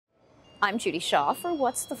I'm Judy Shaw for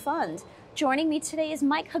What's the Fund? Joining me today is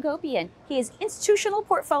Mike Hagopian. He is Institutional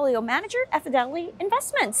Portfolio Manager at Fidelity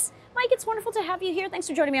Investments. Mike, it's wonderful to have you here. Thanks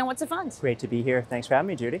for joining me on What's the Fund? Great to be here. Thanks for having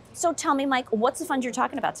me, Judy. So tell me, Mike, what's the fund you're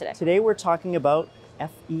talking about today? Today we're talking about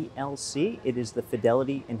FELC. It is the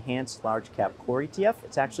Fidelity Enhanced Large Cap Core ETF.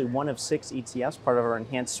 It's actually one of 6 ETFs, part of our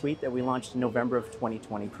enhanced suite that we launched in November of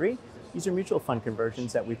 2023. These are mutual fund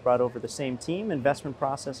conversions that we've brought over the same team, investment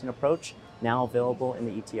process and approach, now available in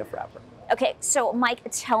the ETF wrapper. Okay, so Mike,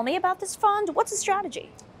 tell me about this fund. What's the strategy?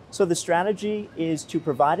 So the strategy is to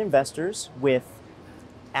provide investors with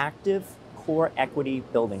active core equity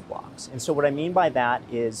building blocks. And so what I mean by that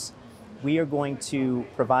is we are going to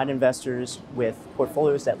provide investors with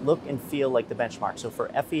portfolios that look and feel like the benchmark. So for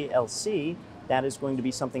FELC, that is going to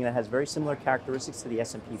be something that has very similar characteristics to the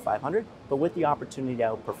S&P 500, but with the opportunity to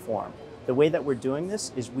outperform. The way that we're doing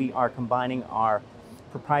this is we are combining our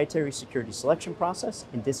proprietary security selection process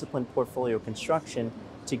and disciplined portfolio construction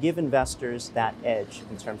to give investors that edge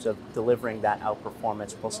in terms of delivering that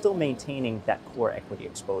outperformance while still maintaining that core equity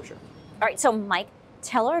exposure. All right, so Mike,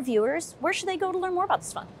 tell our viewers, where should they go to learn more about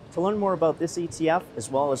this fund? To learn more about this ETF, as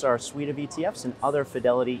well as our suite of ETFs and other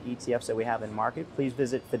Fidelity ETFs that we have in market, please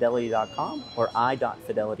visit fidelity.com or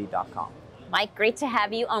i.fidelity.com. Mike, great to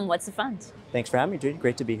have you on What's the Fund? Thanks for having me, Judy.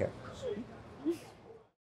 Great to be here.